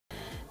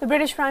The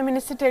British Prime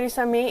Minister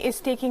Theresa May is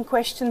taking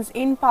questions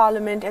in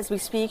Parliament as we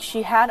speak.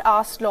 She had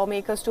asked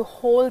lawmakers to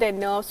hold their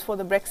nerves for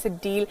the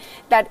Brexit deal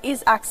that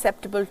is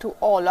acceptable to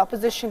all.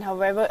 Opposition,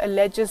 however,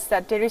 alleges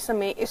that Theresa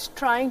May is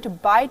trying to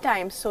buy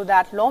time so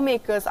that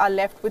lawmakers are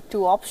left with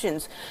two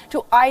options: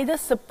 to either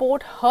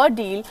support her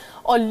deal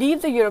or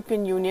leave the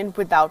European Union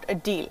without a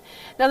deal.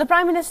 Now, the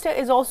Prime Minister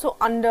is also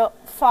under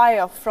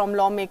fire from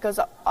lawmakers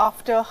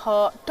after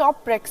her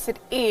top Brexit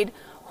aide,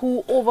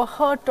 who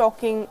overheard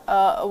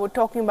were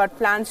talking about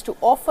plans to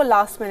offer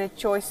last-minute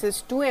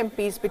choices to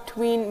MPs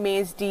between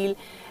May's deal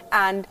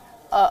and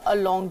a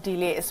long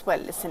delay as well.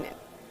 Listen in.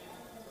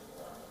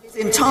 It's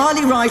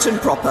entirely right and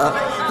proper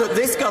that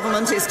this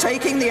government is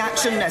taking the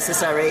action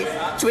necessary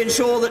to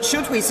ensure that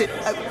should we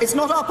it's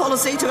not our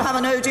policy to have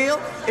a no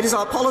deal, it is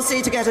our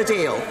policy to get a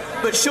deal.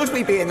 But should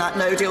we be in that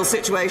no deal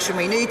situation,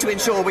 we need to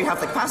ensure we have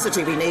the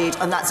capacity we need,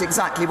 and that's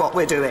exactly what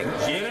we're doing.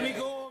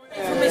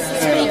 Mr.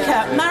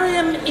 Speaker,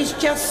 Mariam is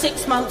just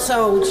 6 months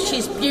old.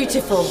 She's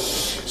beautiful.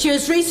 She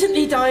was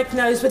recently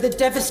diagnosed with a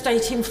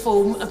devastating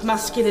form of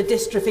muscular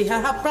dystrophy.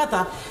 Her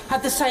brother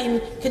had the same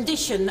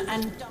condition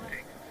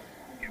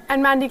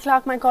And Mandy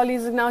Clark, my colleague,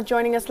 is now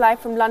joining us live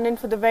from London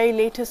for the very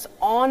latest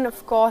on,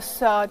 of course,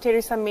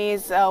 Theresa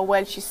May's,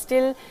 she's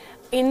still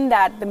in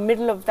the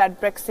middle of that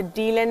Brexit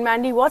deal. And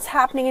Mandy, what's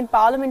happening in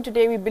Parliament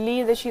today? We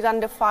believe that she's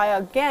under fire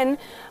again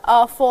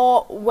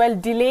for,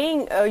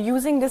 delaying,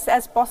 using this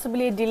as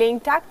possibly a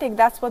delaying tactic.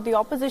 That's what the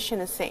opposition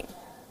is saying.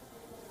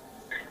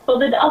 Well,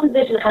 the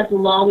opposition has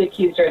long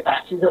accused her of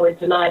that. She's always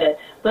denied it.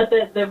 But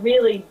the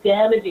really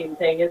damaging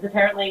thing is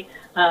apparently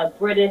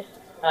British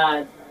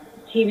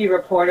TV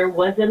reporter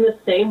was in the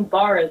same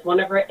bar as one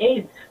of her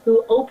aides,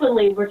 who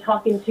openly were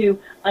talking to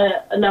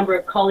a number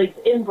of colleagues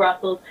in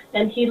Brussels,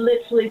 and he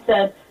literally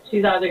said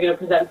she's either going to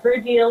present her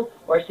deal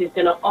or she's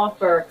going to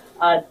offer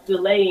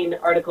delaying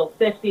Article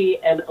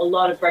 50, and a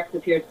lot of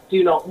Brexiteers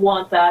do not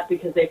want that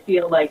because they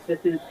feel like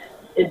this is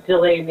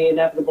delaying the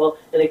inevitable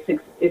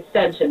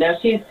extension. Now,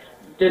 she's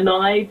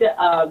denied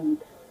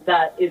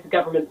that is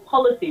government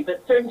policy,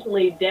 but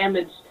certainly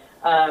damaged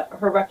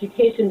her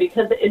reputation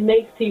because it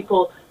makes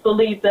people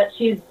believe that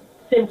she's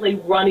simply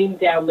running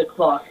down the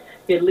clock,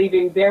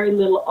 leaving very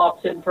little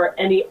option for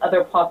any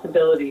other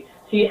possibility.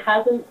 She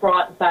hasn't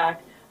brought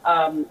back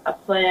a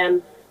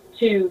plan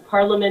to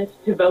Parliament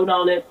to vote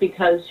on it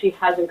because she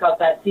hasn't got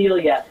that deal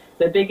yet.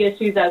 The big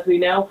issues, as we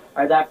know,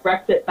 are that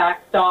Brexit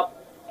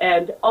backstop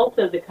and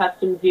also the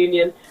customs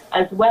union,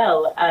 as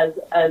well as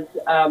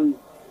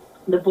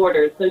the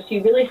borders. So she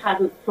really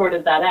hasn't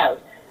sorted that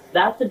out.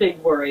 That's a big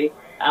worry.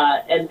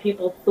 And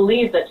people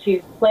believe that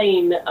she's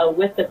playing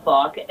with the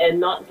clock and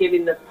not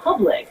giving the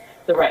public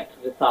the right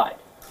to decide.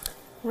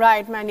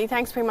 Right, Mandy,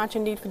 thanks very much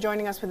indeed for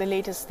joining us with the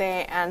latest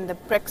there. And the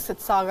Brexit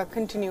saga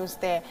continues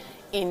there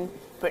in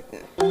Britain.